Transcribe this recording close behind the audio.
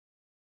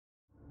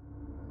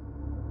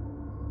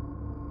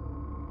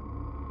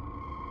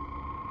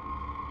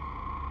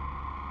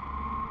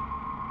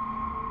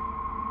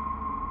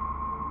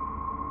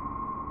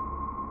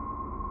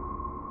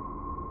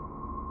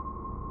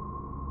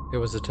It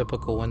was a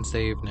typical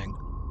Wednesday evening,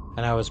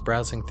 and I was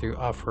browsing through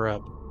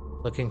OfferUp,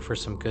 looking for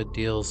some good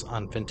deals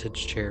on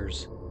vintage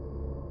chairs.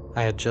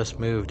 I had just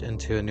moved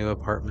into a new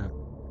apartment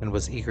and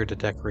was eager to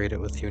decorate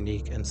it with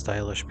unique and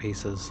stylish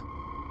pieces.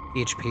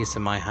 Each piece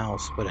in my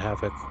house would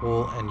have a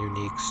cool and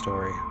unique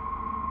story.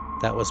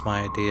 That was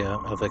my idea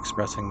of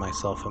expressing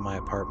myself in my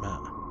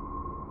apartment.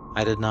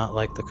 I did not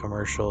like the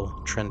commercial,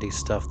 trendy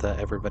stuff that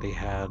everybody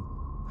had.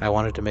 I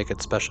wanted to make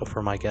it special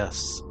for my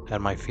guests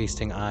and my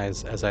feasting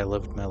eyes as I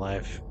lived my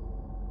life.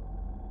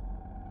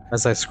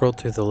 As I scrolled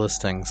through the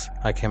listings,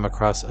 I came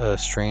across a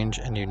strange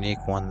and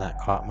unique one that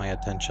caught my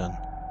attention.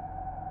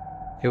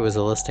 It was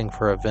a listing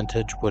for a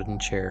vintage wooden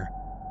chair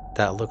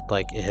that looked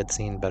like it had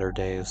seen better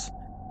days.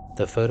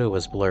 The photo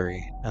was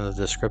blurry and the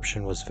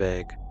description was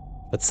vague,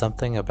 but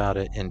something about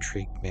it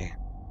intrigued me.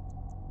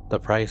 The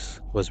price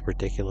was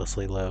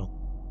ridiculously low,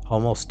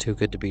 almost too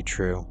good to be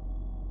true.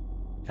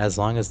 As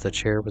long as the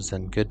chair was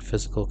in good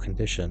physical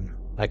condition,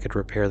 I could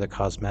repair the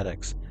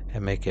cosmetics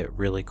and make it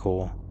really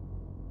cool.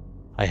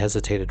 I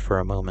hesitated for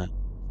a moment,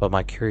 but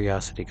my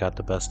curiosity got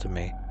the best of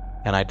me,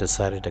 and I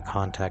decided to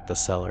contact the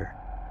seller.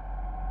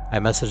 I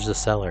messaged the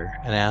seller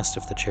and asked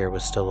if the chair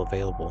was still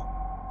available.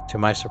 To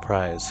my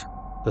surprise,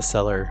 the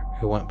seller,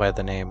 who went by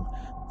the name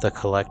The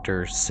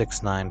Collector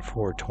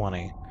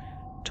 69420,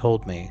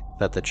 told me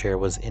that the chair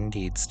was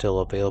indeed still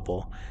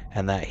available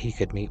and that he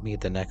could meet me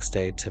the next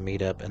day to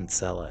meet up and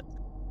sell it.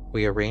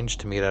 We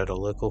arranged to meet at a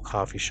local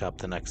coffee shop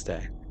the next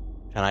day,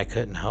 and I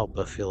couldn't help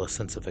but feel a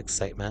sense of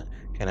excitement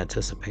and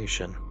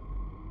anticipation.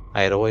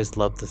 I had always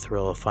loved the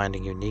thrill of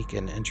finding unique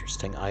and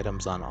interesting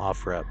items on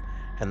OfferUp,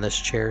 and this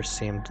chair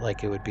seemed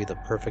like it would be the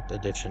perfect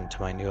addition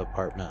to my new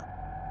apartment.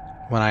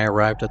 When I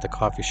arrived at the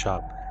coffee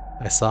shop,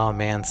 I saw a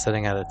man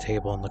sitting at a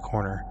table in the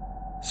corner,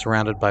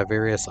 surrounded by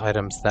various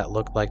items that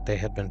looked like they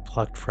had been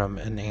plucked from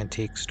an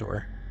antique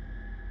store.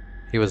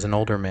 He was an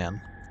older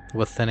man,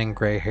 with thinning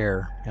gray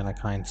hair and a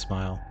kind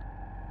smile.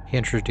 He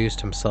introduced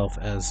himself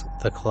as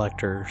the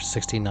Collector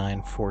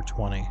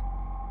 69420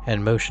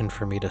 and motioned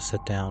for me to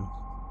sit down.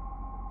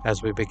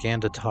 As we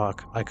began to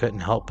talk, I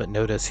couldn't help but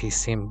notice he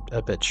seemed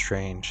a bit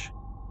strange.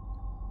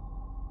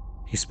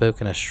 He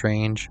spoke in a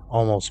strange,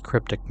 almost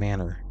cryptic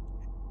manner,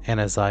 and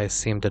his eyes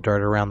seemed to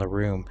dart around the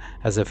room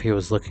as if he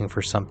was looking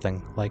for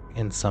something, like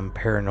in some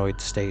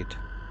paranoid state.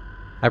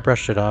 I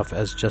brushed it off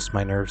as just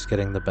my nerves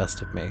getting the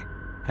best of me,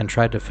 and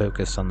tried to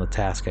focus on the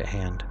task at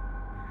hand.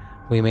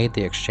 We made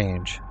the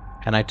exchange,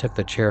 and I took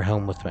the chair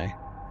home with me.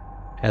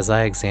 As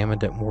I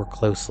examined it more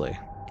closely,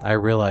 I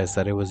realized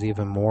that it was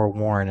even more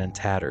worn and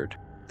tattered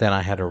than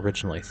I had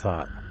originally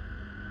thought.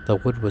 The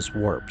wood was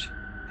warped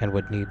and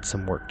would need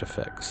some work to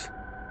fix.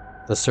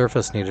 The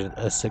surface needed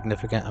a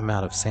significant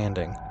amount of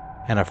sanding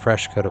and a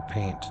fresh coat of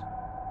paint.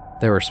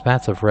 There were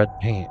spats of red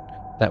paint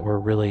that were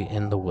really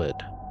in the wood,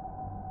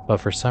 but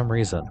for some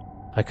reason,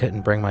 I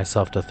couldn't bring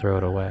myself to throw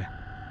it away.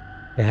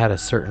 It had a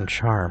certain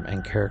charm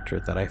and character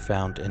that I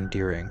found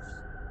endearing.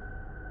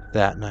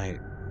 That night,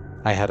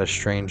 I had a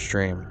strange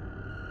dream.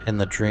 In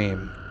the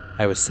dream,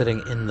 I was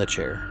sitting in the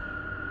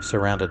chair,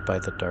 surrounded by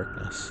the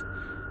darkness.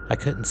 I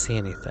couldn't see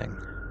anything.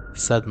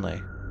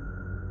 Suddenly,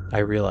 I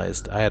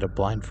realized I had a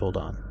blindfold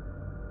on.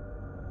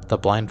 The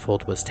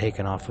blindfold was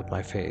taken off of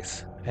my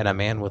face, and a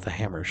man with a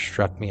hammer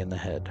struck me in the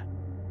head.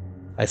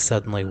 I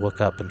suddenly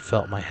woke up and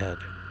felt my head.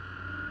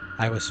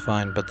 I was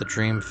fine, but the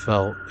dream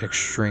felt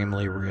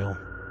extremely real.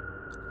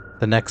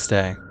 The next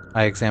day,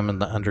 I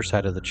examined the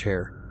underside of the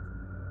chair.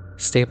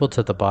 Stapled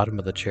to the bottom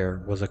of the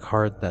chair was a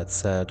card that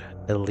said,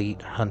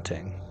 Elite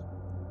Hunting.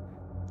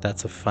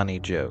 That's a funny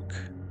joke,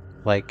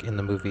 like in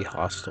the movie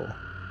Hostel.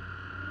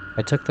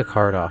 I took the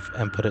card off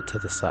and put it to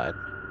the side.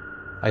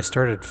 I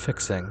started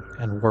fixing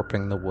and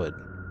warping the wood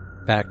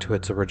back to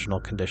its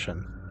original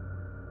condition.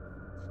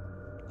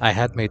 I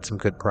had made some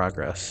good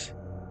progress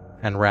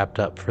and wrapped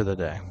up for the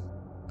day.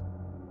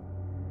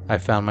 I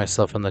found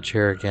myself in the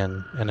chair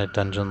again in a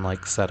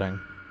dungeon-like setting.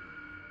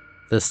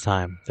 This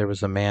time, there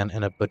was a man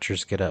in a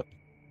butcher's getup.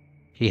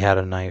 He had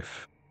a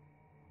knife.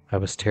 I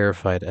was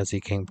terrified as he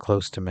came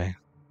close to me.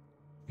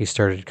 He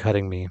started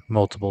cutting me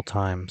multiple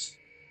times.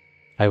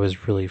 I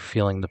was really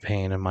feeling the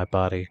pain in my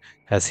body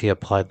as he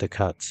applied the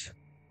cuts.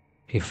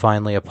 He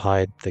finally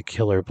applied the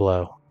killer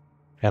blow,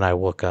 and I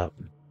woke up.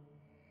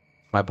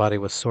 My body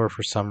was sore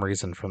for some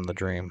reason from the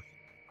dream.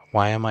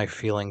 Why am I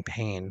feeling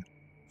pain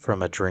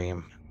from a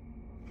dream?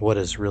 What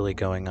is really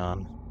going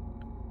on?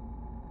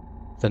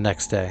 The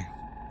next day,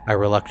 I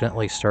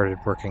reluctantly started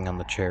working on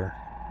the chair.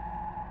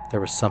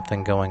 There was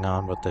something going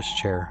on with this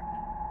chair,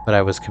 but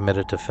I was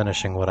committed to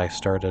finishing what I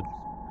started.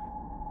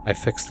 I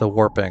fixed the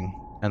warping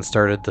and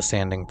started the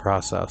sanding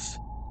process.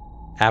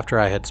 After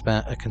I had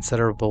spent a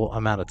considerable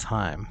amount of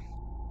time,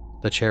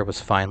 the chair was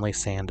finally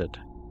sanded.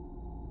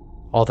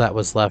 All that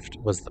was left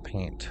was the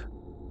paint.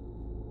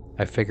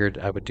 I figured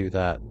I would do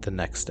that the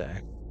next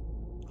day.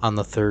 On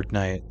the third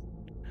night,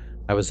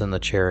 I was in the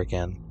chair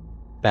again,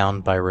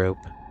 bound by rope.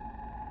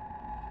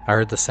 I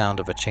heard the sound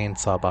of a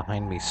chainsaw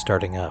behind me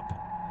starting up.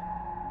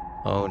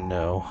 Oh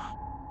no.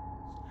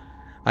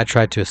 I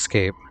tried to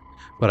escape,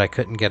 but I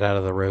couldn't get out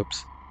of the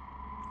ropes.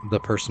 the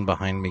person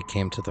behind me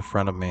came to the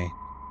front of me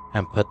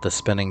and put the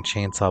spinning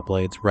chainsaw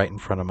blades right in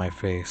front of my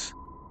face.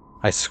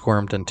 I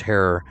squirmed in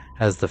terror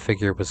as the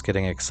figure was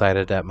getting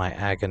excited at my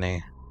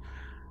agony.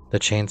 The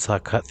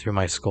chainsaw cut through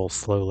my skull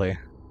slowly.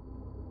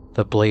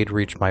 The blade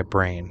reached my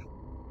brain,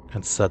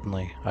 and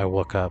suddenly I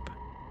woke up.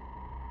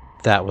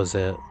 That was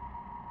it.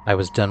 I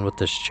was done with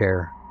this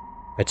chair.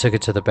 I took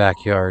it to the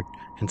backyard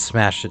and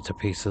smashed it to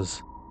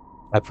pieces.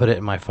 I put it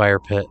in my fire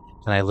pit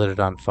and I lit it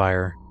on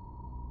fire.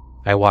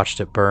 I watched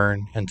it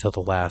burn until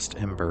the last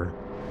ember.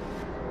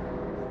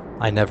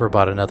 I never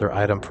bought another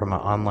item from an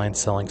online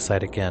selling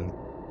site again.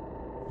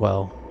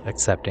 Well,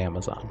 except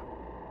Amazon.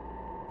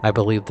 I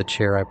believe the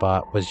chair I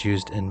bought was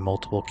used in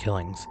multiple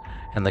killings,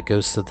 and the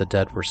ghosts of the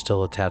dead were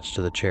still attached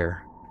to the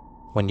chair.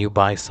 When you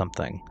buy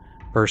something,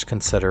 first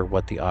consider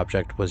what the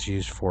object was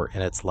used for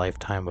in its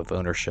lifetime of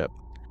ownership.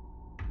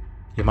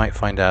 You might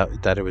find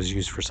out that it was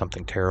used for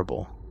something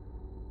terrible,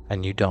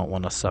 and you don't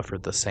want to suffer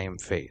the same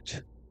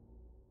fate.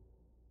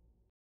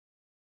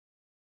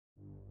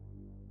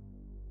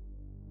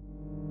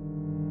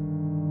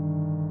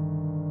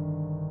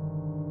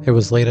 It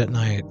was late at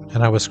night,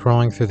 and I was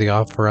scrolling through the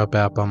OfferUp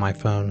app on my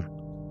phone.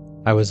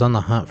 I was on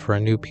the hunt for a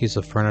new piece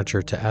of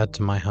furniture to add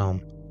to my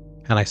home,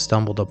 and I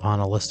stumbled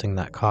upon a listing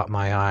that caught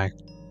my eye.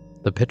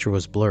 The picture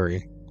was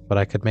blurry, but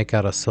I could make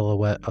out a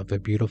silhouette of a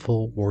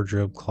beautiful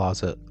wardrobe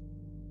closet.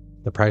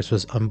 The price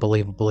was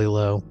unbelievably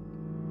low,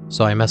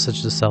 so I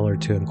messaged the seller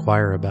to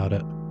inquire about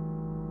it.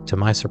 To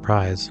my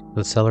surprise,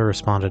 the seller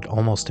responded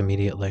almost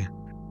immediately.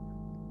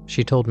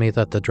 She told me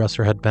that the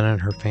dresser had been in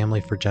her family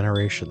for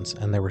generations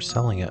and they were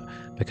selling it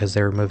because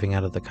they were moving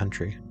out of the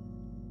country.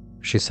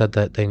 She said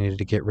that they needed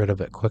to get rid of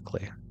it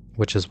quickly,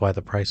 which is why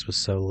the price was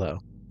so low.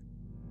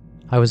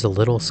 I was a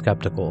little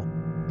skeptical,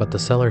 but the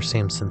seller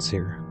seemed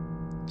sincere,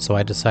 so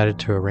I decided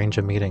to arrange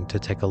a meeting to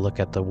take a look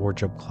at the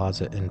wardrobe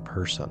closet in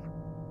person.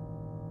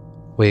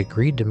 We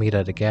agreed to meet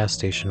at a gas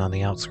station on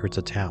the outskirts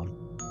of town.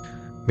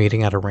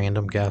 Meeting at a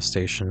random gas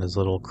station is a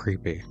little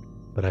creepy,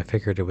 but I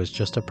figured it was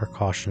just a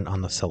precaution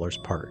on the seller's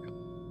part.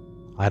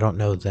 I don't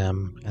know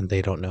them, and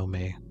they don't know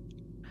me.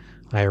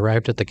 I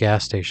arrived at the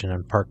gas station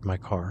and parked my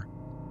car.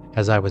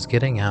 As I was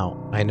getting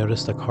out, I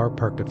noticed a car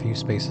parked a few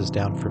spaces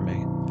down from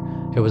me.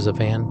 It was a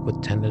van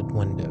with tinted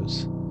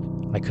windows.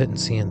 I couldn't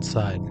see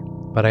inside,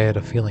 but I had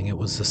a feeling it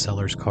was the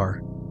seller's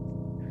car.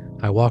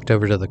 I walked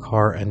over to the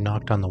car and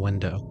knocked on the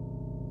window.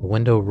 The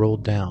window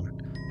rolled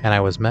down, and I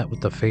was met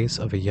with the face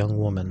of a young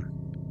woman.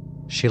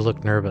 She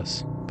looked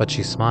nervous, but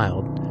she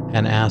smiled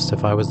and asked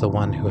if I was the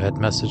one who had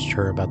messaged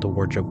her about the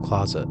wardrobe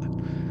closet.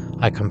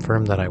 I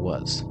confirmed that I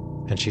was,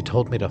 and she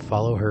told me to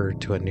follow her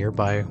to a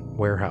nearby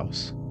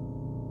warehouse,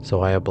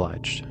 so I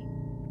obliged.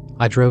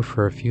 I drove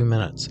for a few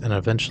minutes and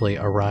eventually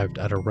arrived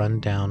at a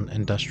run-down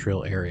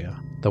industrial area.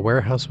 The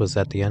warehouse was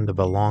at the end of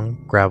a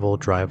long gravel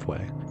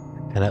driveway,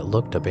 and it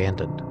looked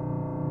abandoned.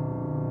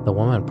 The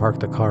woman parked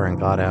the car and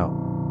got out,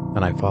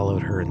 and I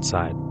followed her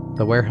inside.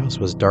 The warehouse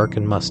was dark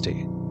and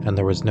musty, and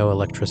there was no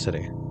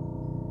electricity.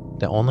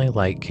 The only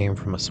light came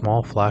from a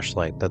small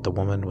flashlight that the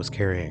woman was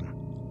carrying.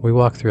 We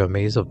walked through a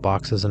maze of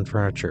boxes and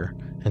furniture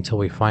until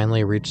we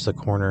finally reached the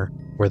corner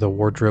where the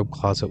wardrobe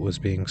closet was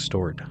being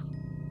stored.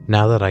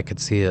 Now that I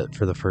could see it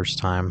for the first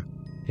time,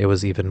 it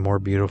was even more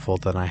beautiful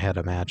than I had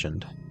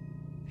imagined.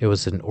 It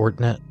was an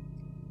ornate,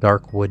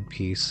 dark wood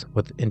piece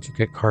with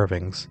intricate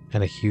carvings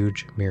and a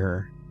huge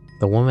mirror.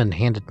 The woman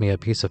handed me a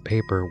piece of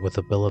paper with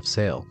a bill of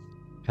sale,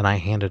 and I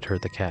handed her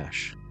the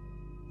cash.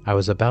 I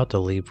was about to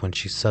leave when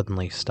she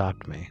suddenly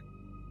stopped me.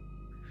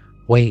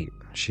 "Wait,"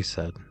 she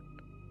said.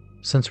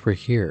 "Since we're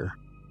here,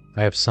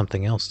 I have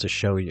something else to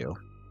show you."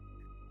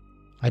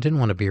 I didn't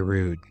want to be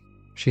rude.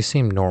 She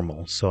seemed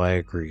normal, so I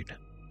agreed.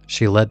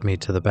 She led me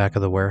to the back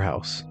of the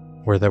warehouse,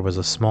 where there was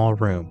a small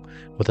room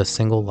with a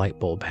single light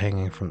bulb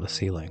hanging from the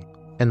ceiling.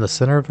 In the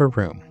center of her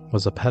room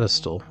was a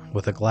pedestal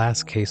with a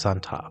glass case on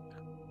top.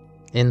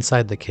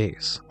 Inside the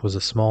case was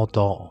a small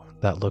doll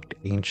that looked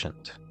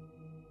ancient.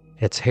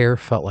 Its hair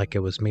felt like it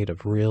was made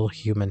of real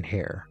human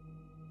hair,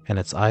 and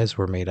its eyes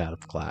were made out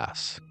of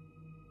glass.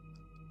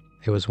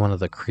 It was one of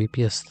the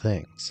creepiest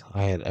things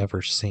I had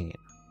ever seen,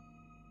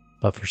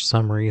 but for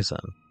some reason,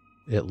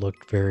 it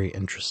looked very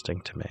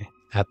interesting to me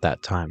at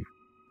that time.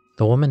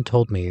 The woman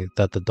told me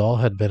that the doll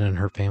had been in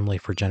her family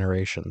for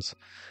generations,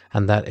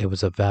 and that it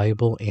was a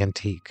valuable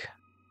antique.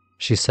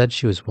 She said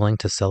she was willing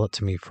to sell it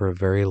to me for a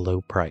very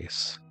low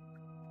price.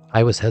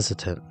 I was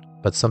hesitant,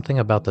 but something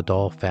about the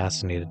doll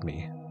fascinated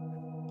me.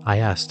 I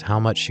asked how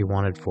much she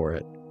wanted for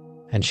it,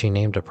 and she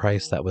named a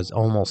price that was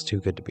almost too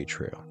good to be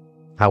true.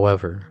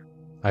 However,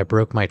 I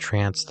broke my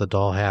trance the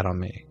doll had on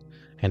me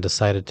and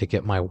decided to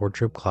get my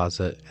wardrobe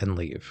closet and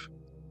leave.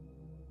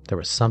 There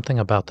was something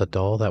about the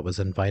doll that was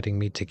inviting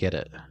me to get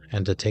it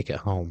and to take it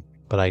home,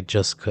 but I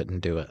just couldn't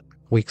do it.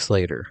 Weeks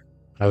later,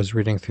 I was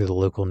reading through the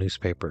local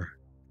newspaper.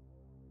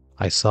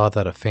 I saw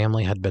that a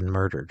family had been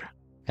murdered,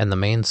 and the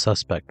main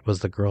suspect was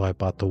the girl I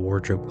bought the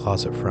wardrobe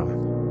closet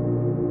from.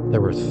 There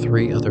were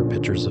 3 other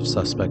pictures of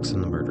suspects in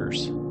the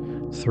murders,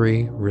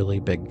 3 really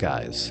big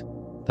guys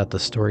that the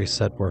story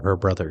said were her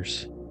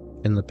brothers.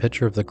 In the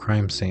picture of the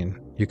crime scene,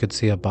 you could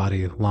see a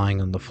body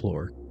lying on the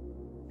floor,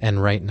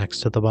 and right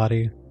next to the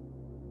body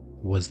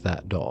was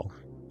that doll.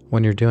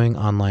 When you're doing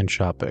online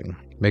shopping,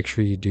 make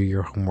sure you do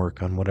your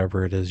homework on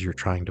whatever it is you're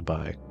trying to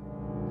buy.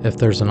 If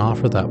there's an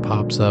offer that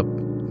pops up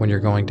when you're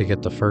going to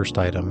get the first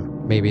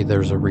item, maybe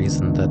there's a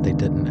reason that they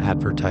didn't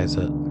advertise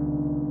it.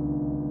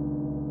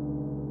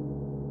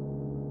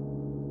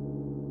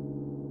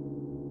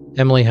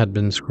 Emily had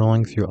been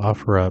scrolling through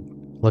OfferUp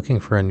looking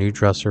for a new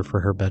dresser for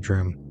her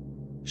bedroom.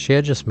 She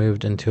had just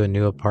moved into a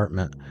new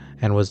apartment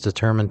and was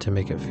determined to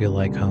make it feel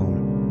like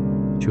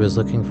home. She was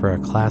looking for a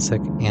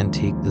classic,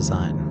 antique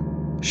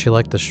design. She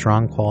liked the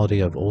strong quality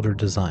of older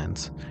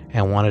designs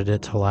and wanted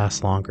it to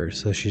last longer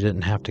so she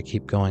didn't have to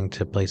keep going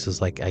to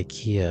places like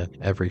IKEA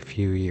every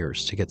few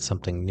years to get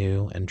something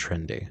new and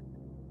trendy.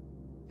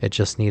 It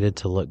just needed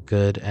to look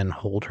good and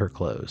hold her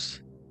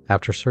clothes.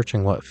 After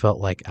searching what felt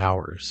like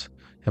hours,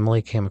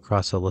 Emily came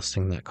across a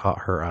listing that caught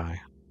her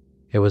eye.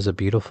 It was a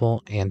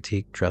beautiful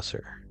antique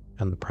dresser,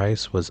 and the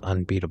price was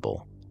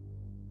unbeatable.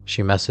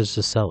 She messaged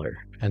the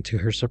seller, and to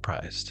her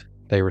surprise,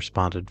 they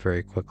responded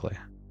very quickly.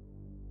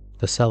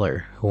 The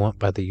seller, who went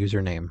by the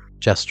username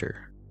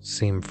Jester,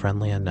 seemed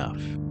friendly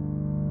enough.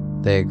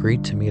 They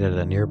agreed to meet at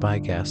a nearby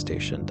gas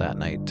station that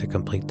night to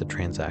complete the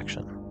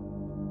transaction.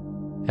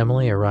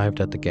 Emily arrived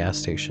at the gas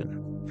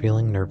station,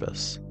 feeling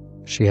nervous.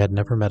 She had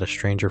never met a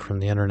stranger from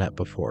the internet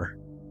before,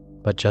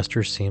 but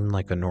Jester seemed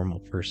like a normal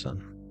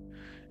person.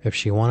 If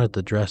she wanted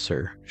the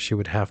dresser, she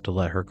would have to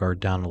let her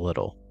guard down a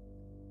little.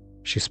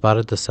 She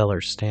spotted the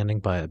seller standing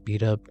by a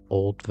beat-up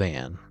old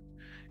van,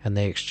 and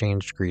they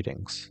exchanged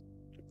greetings.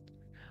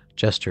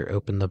 Jester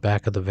opened the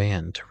back of the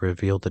van to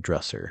reveal the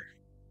dresser,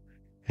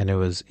 and it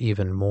was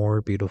even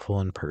more beautiful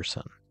in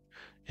person.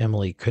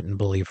 Emily couldn't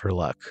believe her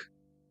luck.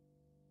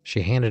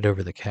 She handed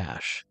over the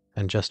cash,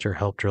 and Jester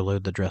helped her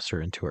load the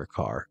dresser into her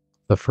car.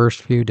 The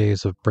first few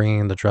days of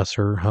bringing the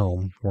dresser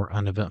home were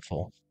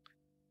uneventful.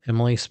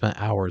 Emily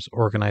spent hours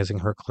organizing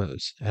her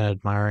clothes and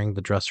admiring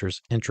the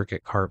dresser's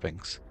intricate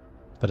carvings.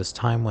 But as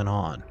time went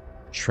on,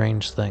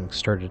 strange things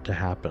started to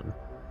happen.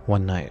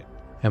 One night,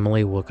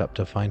 Emily woke up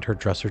to find her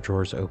dresser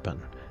drawers open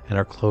and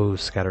her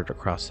clothes scattered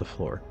across the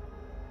floor.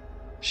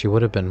 She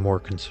would have been more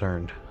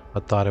concerned,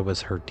 but thought it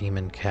was her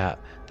demon cat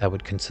that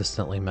would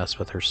consistently mess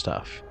with her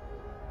stuff.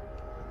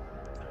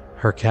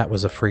 Her cat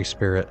was a free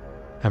spirit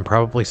and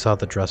probably saw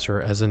the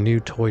dresser as a new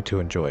toy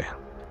to enjoy.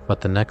 But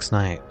the next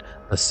night,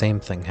 the same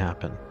thing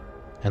happened,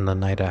 and the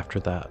night after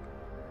that.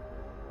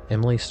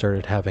 Emily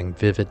started having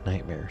vivid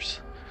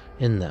nightmares.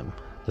 In them,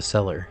 the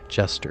seller,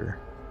 Jester,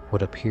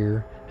 would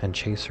appear and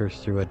chase her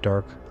through a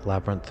dark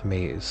labyrinth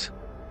maze.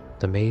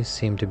 The maze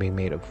seemed to be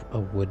made of a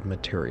wood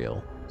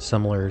material,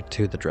 similar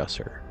to the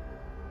dresser.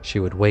 She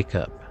would wake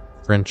up,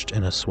 drenched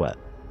in a sweat.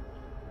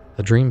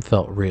 The dream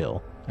felt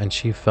real, and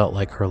she felt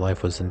like her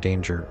life was in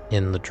danger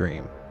in the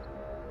dream.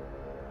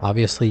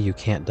 Obviously, you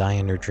can't die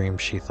in your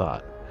dreams, she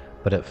thought,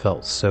 but it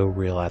felt so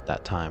real at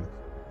that time.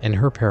 In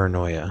her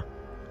paranoia,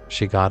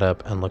 she got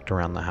up and looked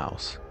around the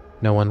house.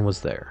 No one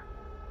was there.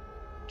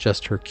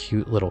 Just her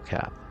cute little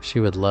cat. She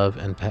would love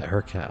and pet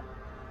her cat,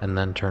 and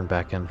then turn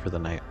back in for the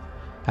night.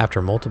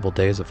 After multiple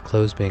days of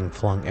clothes being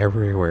flung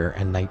everywhere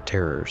and night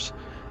terrors,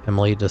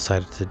 Emily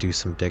decided to do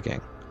some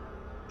digging.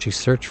 She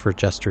searched for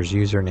Jester's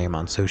username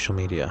on social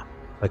media,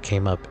 but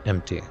came up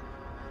empty.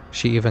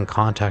 She even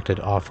contacted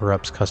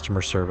OfferUp's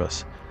customer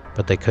service,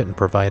 but they couldn't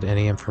provide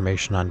any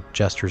information on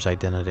Jester's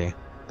identity.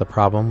 The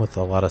problem with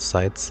a lot of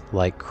sites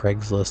like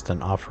Craigslist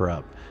and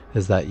OfferUp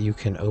is that you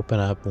can open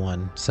up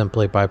one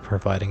simply by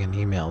providing an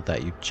email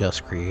that you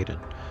just created,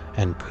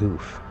 and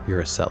poof,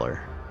 you're a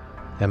seller.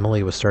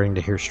 Emily was starting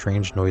to hear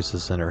strange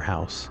noises in her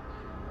house,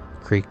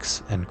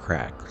 creaks and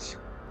cracks.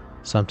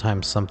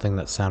 Sometimes something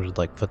that sounded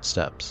like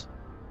footsteps.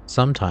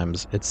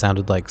 Sometimes it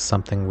sounded like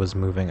something was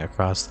moving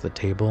across the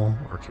table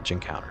or kitchen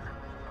counter.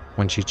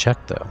 When she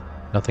checked though,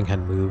 nothing had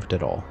moved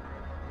at all.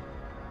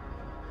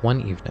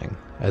 One evening,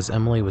 as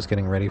Emily was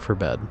getting ready for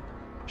bed,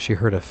 she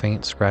heard a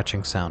faint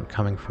scratching sound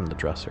coming from the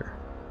dresser.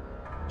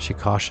 She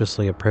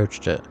cautiously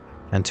approached it,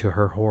 and to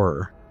her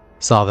horror,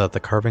 saw that the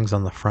carvings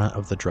on the front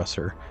of the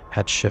dresser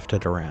had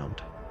shifted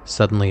around.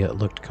 Suddenly it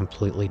looked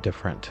completely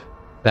different.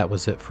 That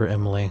was it for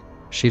Emily.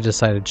 She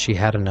decided she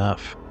had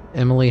enough.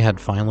 Emily had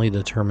finally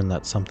determined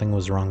that something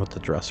was wrong with the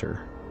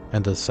dresser,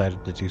 and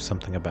decided to do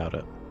something about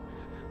it.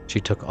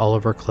 She took all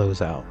of her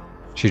clothes out.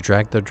 She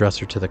dragged the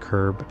dresser to the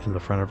curb in the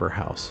front of her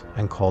house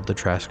and called the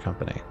trash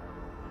company.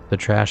 The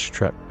trash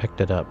truck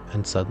picked it up,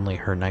 and suddenly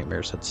her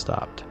nightmares had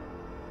stopped.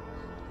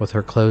 With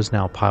her clothes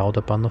now piled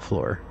up on the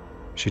floor,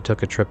 she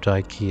took a trip to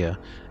IKEA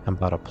and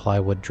bought a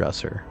plywood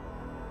dresser.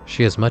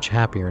 She is much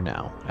happier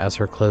now, as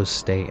her clothes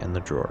stay in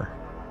the drawer.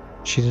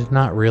 She did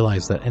not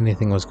realize that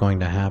anything was going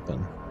to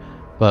happen,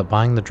 but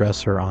buying the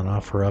dresser on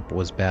OfferUp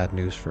was bad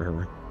news for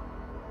her.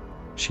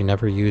 She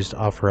never used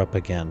OfferUp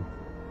again.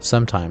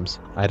 Sometimes,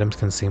 items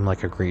can seem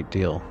like a great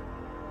deal,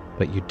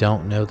 but you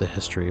don't know the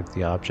history of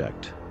the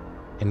object.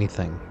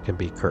 Anything can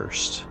be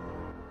cursed.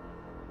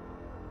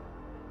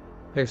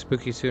 Hey,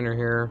 Spooky Sooner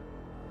here.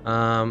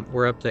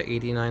 We're up to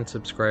 89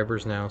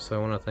 subscribers now, so I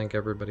want to thank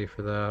everybody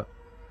for that.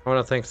 I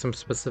want to thank some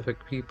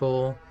specific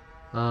people.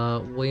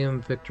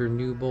 William Victor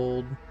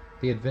Newbold,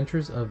 The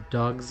Adventures of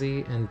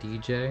Dogsy and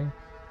DJ,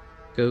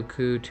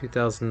 Goku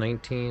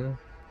 2019,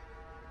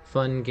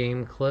 Fun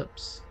Game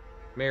Clips,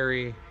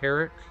 Mary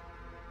Herrick,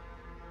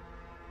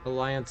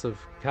 Alliance of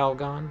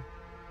Calgon,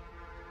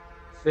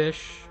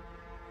 Fish,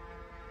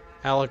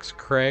 Alex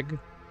Craig,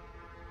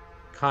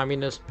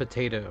 Communist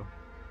Potato,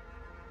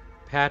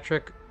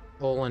 Patrick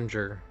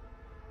Ollinger,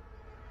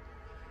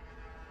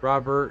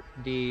 Robert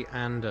D.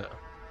 Anda,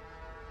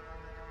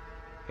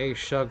 A.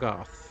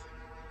 Shuggoth,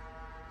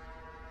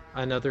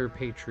 Another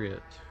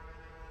Patriot,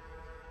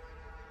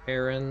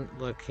 Aaron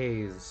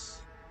Lacaze,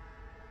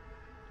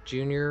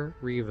 Junior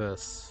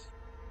Rivas,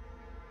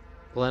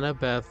 Glenna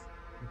Beth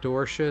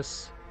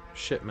Dorcius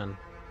Shipman,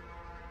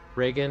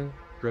 Reagan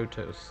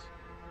Rotos,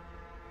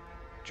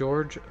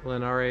 George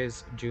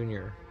Linares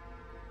Jr.,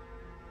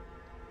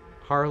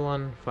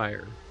 Harlan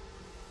Fire,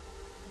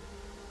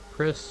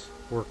 Chris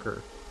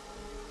Worker,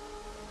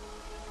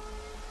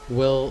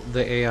 Will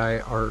the AI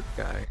Art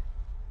Guy,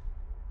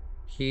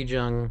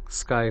 Heejung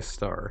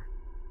Skystar,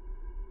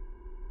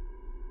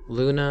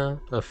 Luna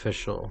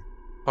Official,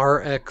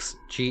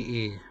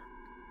 RXGE,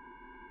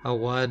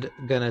 Awad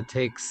Gonna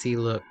Take C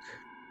Look,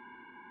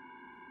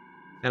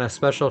 and a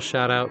special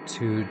shout out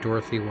to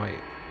Dorothy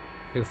White,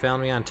 who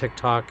found me on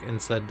TikTok and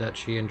said that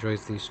she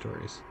enjoys these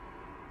stories.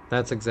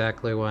 That's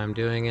exactly why I'm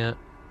doing it.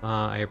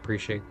 I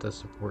appreciate the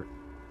support.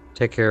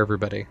 Take care,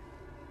 everybody.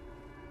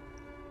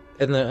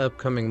 In the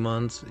upcoming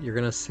months, you're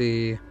going to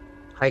see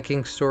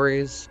hiking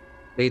stories,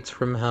 dates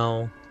from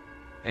hell,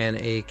 and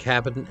a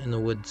cabin in the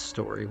woods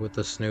story with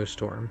a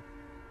snowstorm.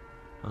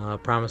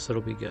 Promise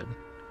it'll be good.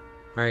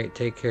 Alright,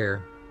 take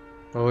care.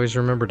 Always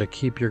remember to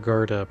keep your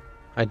guard up,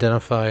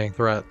 identify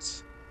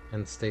threats,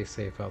 and stay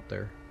safe out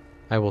there.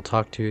 I will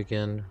talk to you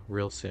again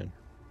real soon.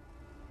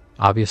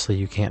 Obviously,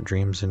 you can't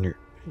dreams in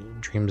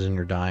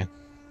your die.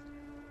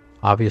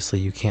 Obviously,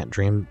 you can't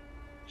dream